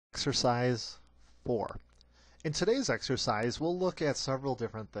Exercise 4. In today's exercise, we'll look at several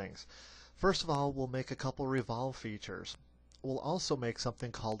different things. First of all, we'll make a couple revolve features. We'll also make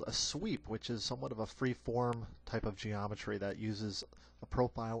something called a sweep, which is somewhat of a free-form type of geometry that uses a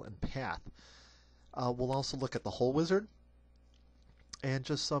profile and path. We'll also look at the hole wizard and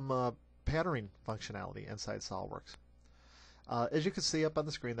just some patterning functionality inside SolidWorks. As you can see up on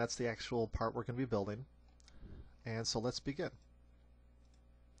the screen, that's the actual part we're going to be building. And so let's begin.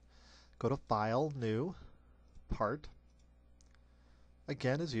 Go to File, New, Part.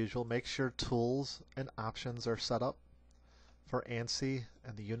 Again, as usual, make sure Tools and Options are set up for ANSI,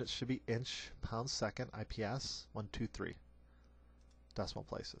 and the units should be inch, pound, second, IPS, 1, 2, 3 decimal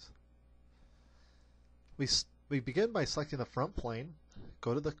places. We begin by selecting the front plane,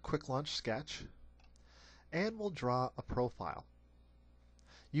 go to the Quick Launch Sketch, and we'll draw a profile.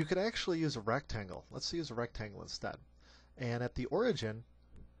 You could actually use a rectangle. Let's use a rectangle instead. And at the origin,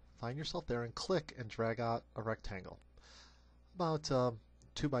 find yourself there and click and drag out a rectangle. About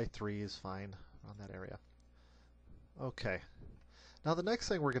 2 by 3 is fine around that area. Okay. Now the next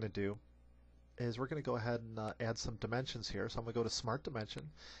thing we're going to do is we're going to go ahead and add some dimensions here. So I'm going to go to Smart Dimension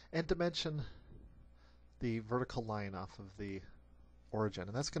and dimension the vertical line off of the origin.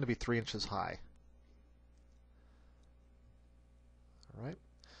 And that's going to be 3 inches high. All right.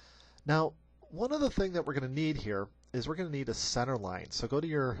 Now, one other thing that we're going to need here is we're going to need a center line. So go to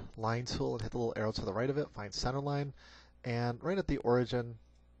your line tool and hit the little arrow to the right of it, find center line, and right at the origin,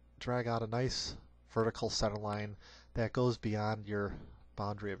 drag out a nice vertical center line that goes beyond your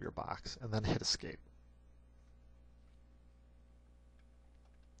boundary of your box, and then hit Escape.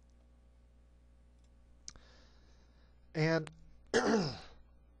 And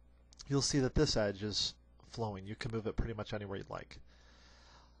you'll see that this edge is flowing. You can move it pretty much anywhere you'd like.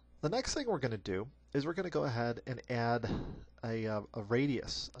 The next thing we're going to do is we're going to go ahead and add a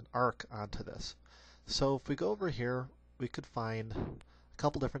radius, an arc onto this. So if we go over here, we could find a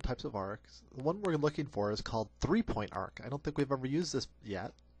couple different types of arcs. The one we're looking for is called 3-point arc. I don't think we've ever used this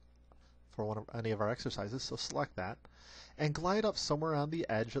yet for any of our exercises, so select that and glide up somewhere on the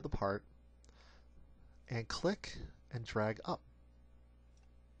edge of the part and click and drag up.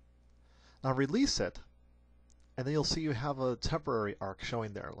 Now release it, and then you'll see you have a temporary arc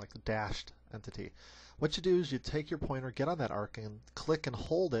showing there, like the dashed entity. What you do is you take your pointer, get on that arc, and click and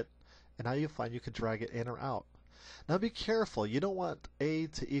hold it, and now you find you can drag it in or out. Now be careful, you don't want A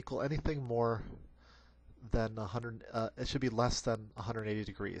to equal anything more than 100, it should be less than 180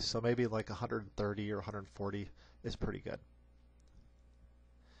 degrees, so maybe like 130 or 140 is pretty good.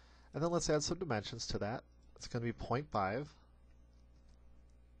 And then let's add some dimensions to that. It's going to be 0.5.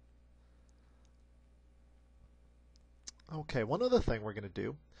 Okay, one other thing we're going to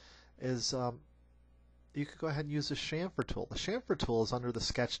do is you could go ahead and use the Chamfer tool. The Chamfer tool is under the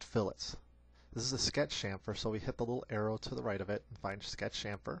sketched fillets. This is a sketch chamfer, so we hit the little arrow to the right of it and find sketch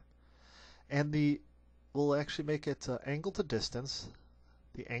chamfer. And we'll actually make it angle to distance.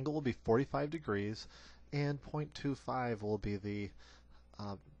 The angle will be 45 degrees, and 0.25 will be the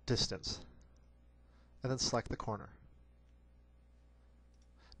distance. And then select the corner.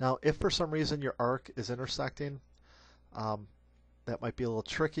 Now, if for some reason your arc is intersecting, that might be a little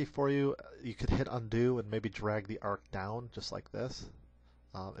tricky for you. You could hit undo and maybe drag the arc down just like this.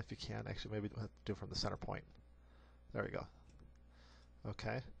 If you can, actually maybe do it from the center point. There we go.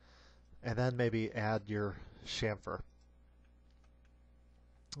 Okay. And then maybe add your chamfer.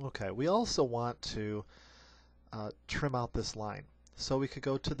 Okay, we also want to trim out this line. So we could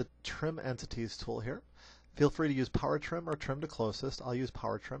go to the Trim Entities tool here. Feel free to use Power Trim or Trim to Closest. I'll use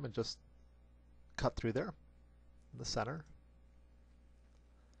Power Trim and just cut through there in the center.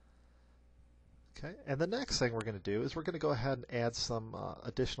 Okay, and the next thing we're going to do is we're going to go ahead and add some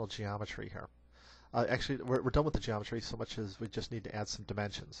additional geometry here. Actually, we're done with the geometry so much as we just need to add some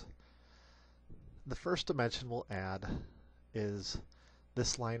dimensions. The first dimension we'll add is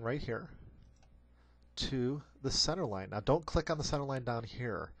this line right here to the center line. Now don't click on the center line down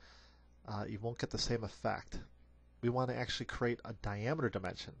here. You won't get the same effect. We want to actually create a diameter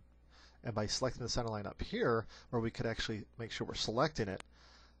dimension. And by selecting the center line up here, where we could actually make sure we're selecting it,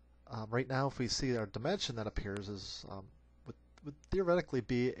 right now if we see our dimension that appears is would theoretically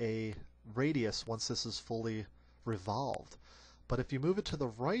be a radius once this is fully revolved. But if you move it to the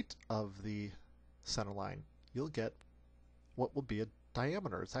right of the center line, you'll get what will be a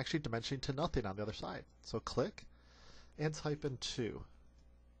diameter. It's actually dimensioning to nothing on the other side. So click and type in 2.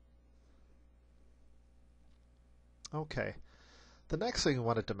 Okay. The next thing we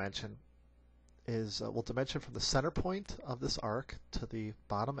want to dimension is we'll dimension from the center point of this arc to the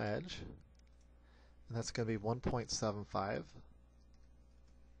bottom edge, and that's going to be 1.75.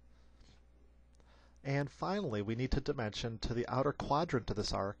 And finally, we need to dimension to the outer quadrant of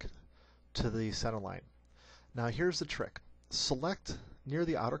this arc to the center line. Now here's the trick. Select near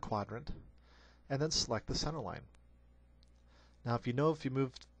the outer quadrant and then select the center line. Now if you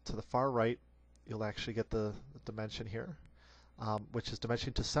move to the far right, you'll actually get the dimension here, which is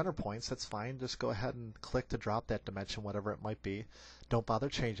dimension to center points. That's fine. Just go ahead and click to drop that dimension, whatever it might be. Don't bother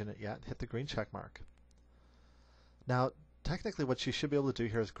changing it yet. Hit the green check mark. Now technically what you should be able to do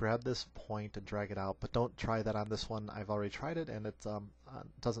here is grab this point and drag it out, but don't try that on this one. I've already tried it and it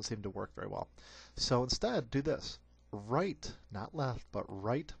doesn't seem to work very well. So instead, do this. Right, not left, but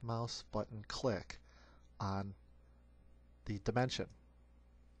right mouse button click on the dimension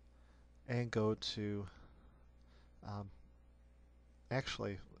and go to,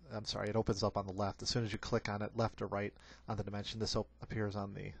 actually, I'm sorry, it opens up on the left. As soon as you click on it, left or right on the dimension, this appears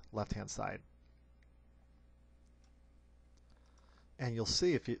on the left-hand side. And you'll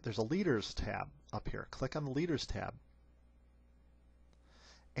see there's a Leaders tab up here. Click on the Leaders tab.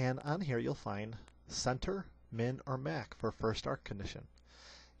 And on here you'll find Center, Min, or Max for first arc condition.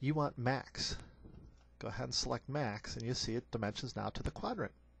 You want Max. Go ahead and select Max, and you see it dimensions now to the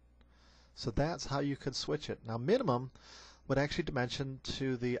quadrant. So that's how you could switch it. Now minimum would actually dimension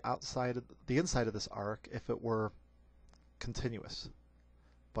to the inside of this arc if it were continuous.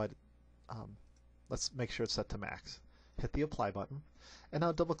 But let's make sure it's set to max. Hit the apply button, and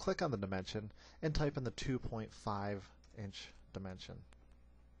now double click on the dimension and type in the 2.5 inch dimension.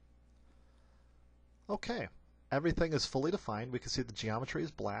 Okay, everything is fully defined. We can see the geometry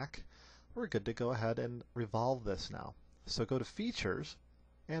is black. We're good to go ahead and revolve this now. So go to Features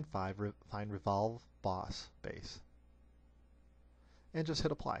and find Revolve Boss Base and just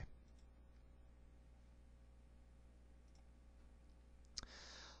hit apply.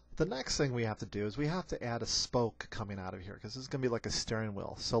 The next thing we have to do is we have to add a spoke coming out of here because this is going to be like a steering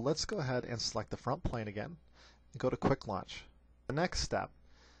wheel. So let's go ahead and select the front plane again and go to Quick Launch. The next step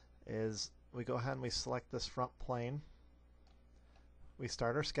is we go ahead and we select this front plane. We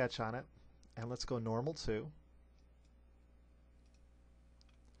start our sketch on it, and let's go normal 2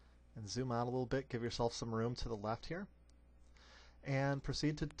 and zoom out a little bit. Give yourself some room to the left here and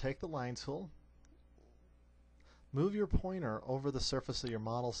proceed to take the line tool. Move your pointer over the surface of your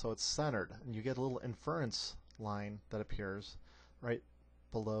model so it's centered, and you get a little inference line that appears right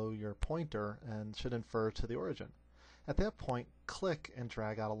below your pointer and should infer to the origin. At that point, click and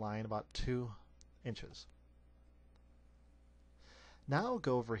drag out a line about 2 inches. Now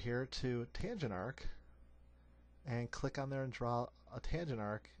go over here to Tangent Arc and click on there and draw a tangent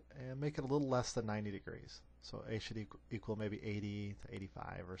arc and make it a little less than 90 degrees. So A should equal maybe 80 to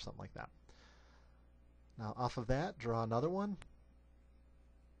 85 or something like that. Now off of that, draw another one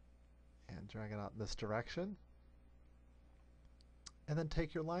and drag it out in this direction. And then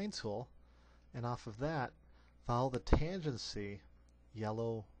take your line tool and off of that, follow the tangency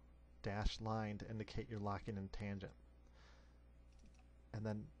yellow dashed line to indicate you're locking in tangent. And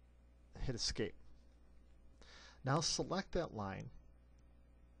then hit escape. Now select that line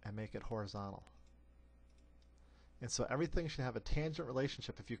and make it horizontal. And so everything should have a tangent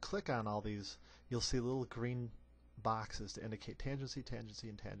relationship. If you click on all these, you'll see little green boxes to indicate tangency, tangency,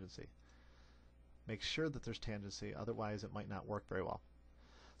 and tangency. Make sure that there's tangency, otherwise it might not work very well.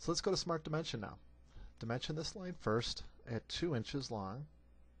 So let's go to Smart Dimension now. Dimension this line first at 2 inches long.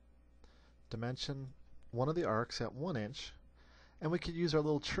 Dimension one of the arcs at 1 inch. And we could use our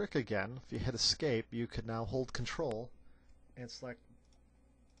little trick again. If you hit escape, you could now hold Control and select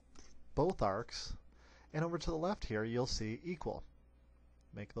both arcs. And over to the left here, you'll see equal.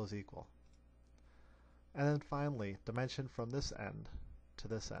 Make those equal. And then finally, dimension from this end to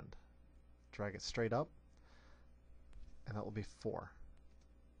this end. Drag it straight up, and that will be 4.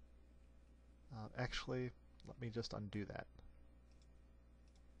 Actually, let me just undo that.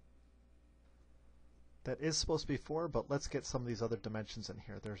 That is supposed to be 4, but let's get some of these other dimensions in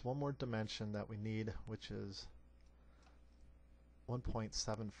here. There's one more dimension that we need, which is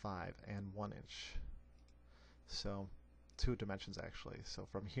 1.75 and 1 inch. So 2 dimensions actually. So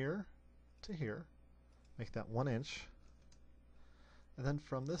from here to here, make that 1 inch. And then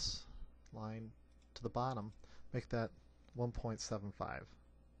from this line to the bottom, make that 1.75.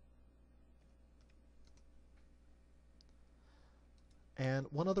 And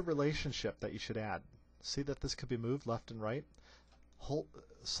one other relationship that you should add. See that this could be moved left and right.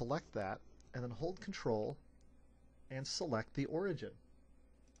 Select that, and then hold Control and select the origin.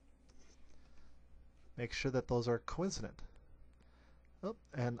 Make sure that those are coincident. Oh,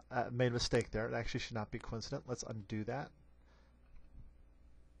 and I made a mistake there. It actually should not be coincident. Let's undo that.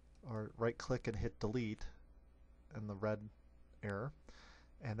 Or right click and hit delete in the red error.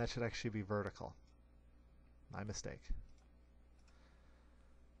 And that should actually be vertical. My mistake.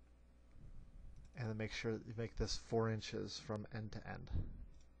 And then make sure that you make this 4 inches from end to end.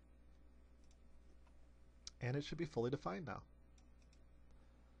 And it should be fully defined now.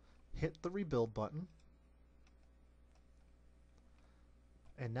 Hit the rebuild button.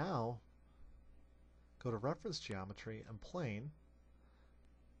 And now go to reference geometry and plane,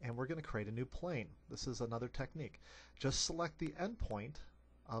 and we're going to create a new plane. This is another technique. Just select the endpoint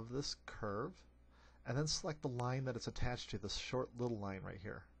of this curve and then select the line that it's attached to, this short little line right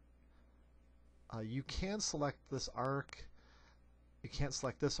here. You can select this arc. You can't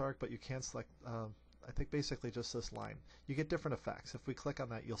select this arc, but you can select I think basically just this line. You get different effects. If we click on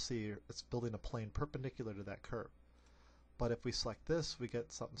that, you'll see it's building a plane perpendicular to that curve. But if we select this, we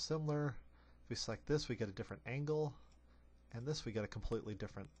get something similar. If we select this, we get a different angle. And this, we get a completely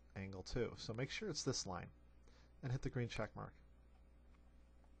different angle too. So make sure it's this line and hit the green check mark.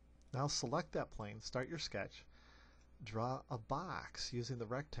 Now select that plane, start your sketch, draw a box using the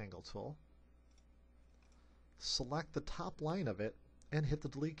rectangle tool. Select the top line of it and hit the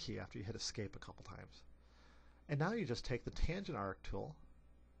delete key after you hit escape a couple times. And now you just take the tangent arc tool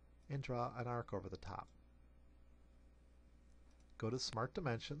and draw an arc over the top. Go to Smart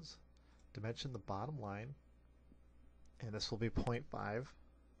Dimensions, dimension the bottom line, and this will be 0.5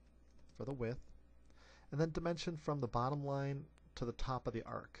 for the width, and then dimension from the bottom line to the top of the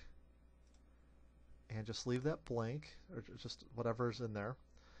arc. And just leave that blank, or just whatever's in there,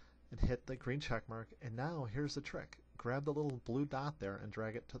 and hit the green check mark. And now here's the trick. Grab the little blue dot there and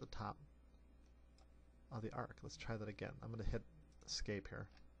drag it to the top of the arc. Let's try that again. I'm going to hit escape here.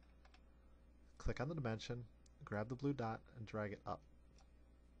 Click on the dimension, grab the blue dot, and drag it up.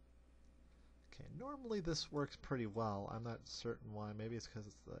 Okay, normally this works pretty well. I'm not certain why. Maybe it's because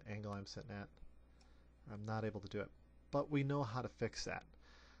it's the angle I'm sitting at. I'm not able to do it. But we know how to fix that.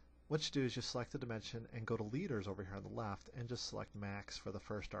 What you do is you select the dimension and go to leaders over here on the left and just select max for the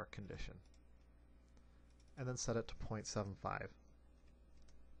first arc condition. And then set it to 0.75.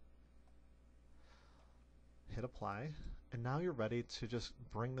 Hit apply, and now you're ready to just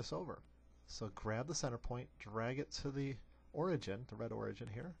bring this over. So grab the center point, drag it to the origin, the red origin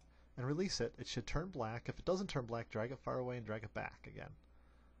here, and release it. It should turn black. If it doesn't turn black, drag it far away and drag it back again.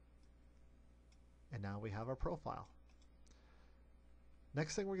 And now we have our profile.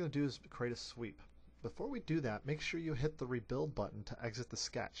 Next thing we're going to do is create a sweep. Before we do that, make sure you hit the rebuild button to exit the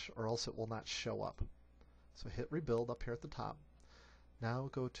sketch, or else it will not show up. So hit rebuild up here at the top. Now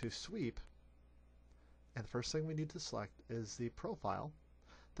go to sweep, and the first thing we need to select is the profile.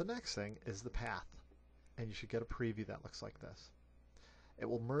 The next thing is the path, and you should get a preview that looks like this. It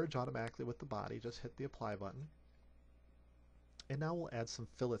will merge automatically with the body. Just hit the apply button. And now we'll add some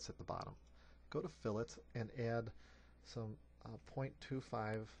fillets at the bottom. Go to fillet and add some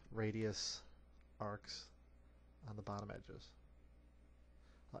 0.25 radius arcs on the bottom edges.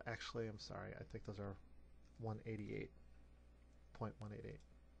 Actually, I'm sorry, I think those are 188, 0.188.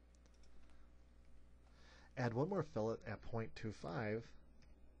 Add one more fillet at 0.25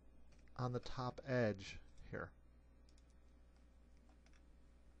 on the top edge here.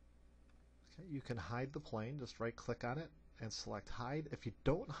 Okay, you can hide the plane, just right click on it and select hide. If you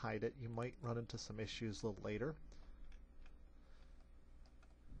don't hide it, you might run into some issues a little later.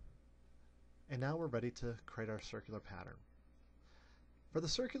 And now we're ready to create our circular pattern. For the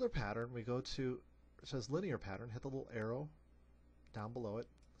circular pattern, we go to, it says linear pattern, hit the little arrow down below it,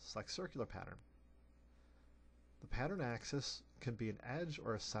 select circular pattern. The pattern axis can be an edge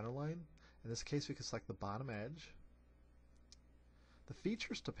or a center line. In this case, we can select the bottom edge. The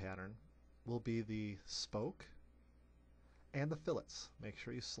features to pattern will be the spoke and the fillets. Make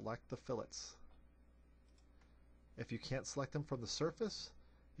sure you select the fillets. If you can't select them from the surface,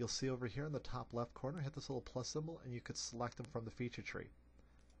 you'll see over here in the top left corner, hit this little plus symbol, and you could select them from the feature tree.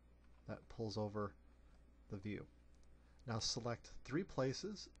 That pulls over the view. Now select 3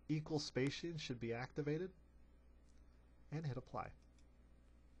 places, equal spacing should be activated, and hit apply.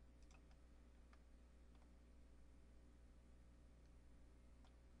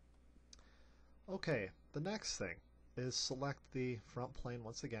 Okay, the next thing is select the front plane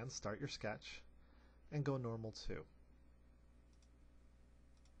once again, start your sketch, and go normal 2.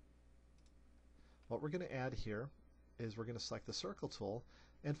 What we're going to add here is we're going to select the circle tool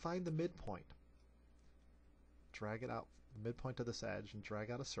and find the midpoint. Drag it out, the midpoint of this edge, and drag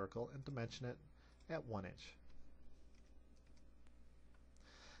out a circle and dimension it at 1 inch.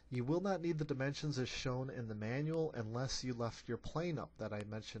 You will not need the dimensions as shown in the manual unless you left your plane up that I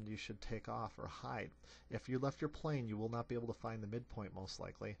mentioned you should take off or hide. If you left your plane, you will not be able to find the midpoint most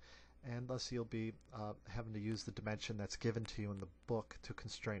likely, and thus you'll be having to use the dimension that's given to you in the book to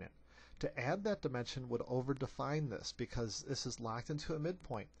constrain it. To add that dimension would over-define this because this is locked into a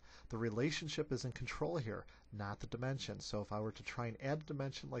midpoint. The relationship is in control here, not the dimension. So if I were to try and add a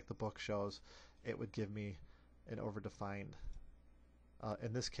dimension like the book shows, it would give me an over-defined.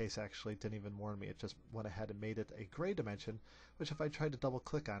 In this case, actually, it didn't even warn me. It just went ahead and made it a gray dimension, which if I tried to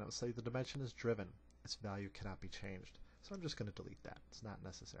double-click on it, would say the dimension is driven. Its value cannot be changed. So I'm just going to delete that. It's not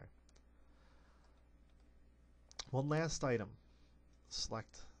necessary. One last item.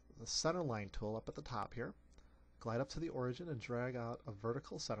 Select the centerline tool up at the top here. Glide up to the origin and drag out a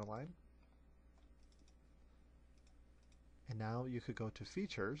vertical centerline. And now you could go to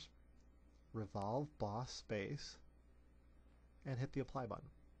Features, Revolve Boss Space, and hit the Apply button.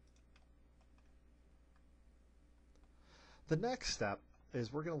 The next step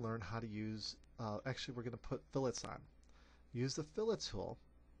is we're going to learn how to use, actually we're going to put fillets on. Use the Phila Tool,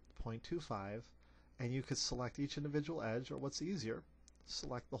 0.25, and you could select each individual edge, or what's easier,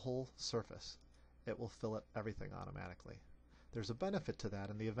 select the whole surface. It will fillet everything automatically. There's a benefit to that.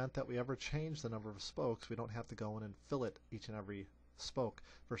 In the event that we ever change the number of spokes, we don't have to go in and fillet each and every spoke,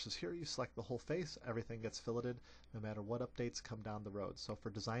 versus here you select the whole face, everything gets filleted no matter what updates come down the road. So for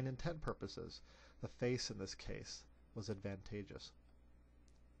design intent purposes, the face in this case was advantageous.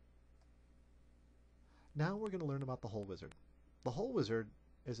 Now we're going to learn about the Hole Wizard. The Hole Wizard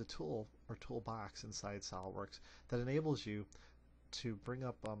is a tool or toolbox inside SolidWorks that enables you to bring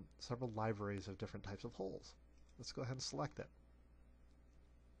up several libraries of different types of holes. Let's go ahead and select it.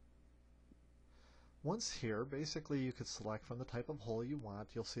 Once here, basically you could select from the type of hole you want.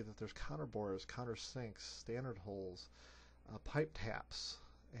 You'll see that there's counter bores, counter sinks, standard holes, pipe taps,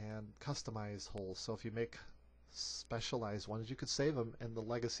 and customized holes. So if you make specialized ones, you could save them in the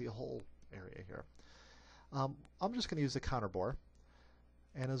legacy hole area here. I'm just going to use the counter bore.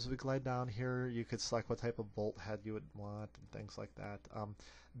 And as we glide down here, you could select what type of bolt head you would want and things like that.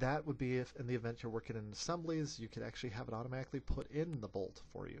 That would be if in the event you're working in assemblies, you could actually have it automatically put in the bolt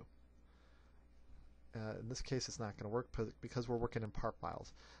for you. In this case, it's not going to work because we're working in part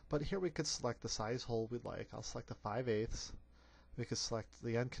files. But here we could select the size hole we'd like. I'll select the 5/8. We could select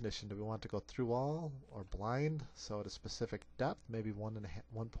the end condition. Do we want to go through all or blind? So at a specific depth, maybe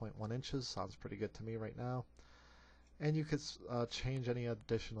 1.1 inches. Sounds pretty good to me right now. And you could change any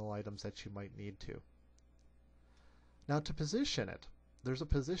additional items that you might need to. Now to position it, there's a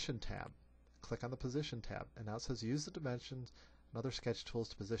position tab. Click on the position tab, and now it says use the dimensions and other sketch tools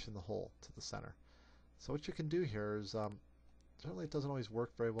to position the hole to the center. So what you can do here is, generally it doesn't always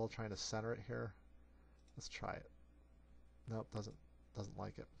work very well trying to center it here. Let's try it. Nope, doesn't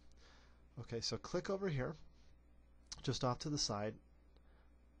like it. Okay, so click over here, just off to the side,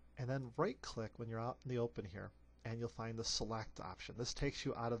 and then right click when you're out in the open here, and you'll find the select option. This takes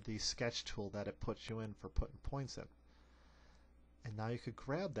you out of the sketch tool that it puts you in for putting points in. And now you could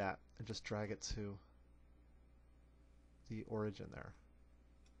grab that and just drag it to the origin there.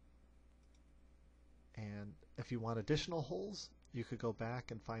 And if you want additional holes, you could go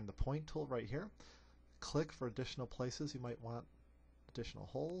back and find the point tool right here. Click for additional places you might want additional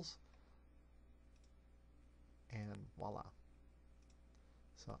holes. And voila.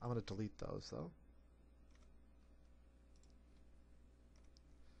 So I'm going to delete those though.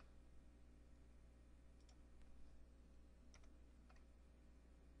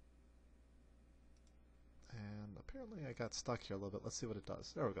 And apparently I got stuck here a little bit. Let's see what it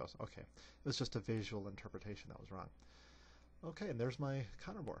does. There it goes. Okay. It was just a visual interpretation that was wrong. Okay, and there's my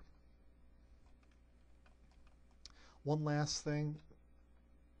counter bore. One last thing,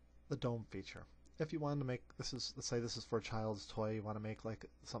 the dome feature. If you wanted to make, this is, let's say this is for a child's toy, you want to make like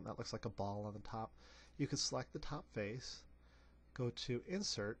something that looks like a ball on the top, you could select the top face, go to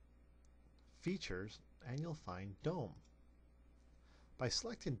Insert, Features, and you'll find Dome. By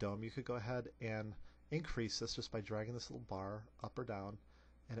selecting Dome, you could go ahead and increase this just by dragging this little bar up or down,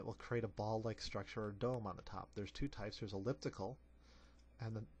 and it will create a ball-like structure or dome on the top. There's two types. There's elliptical,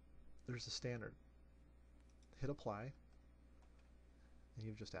 and then there's the standard. Hit Apply, and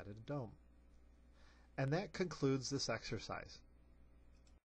you've just added a dome. And that concludes this exercise.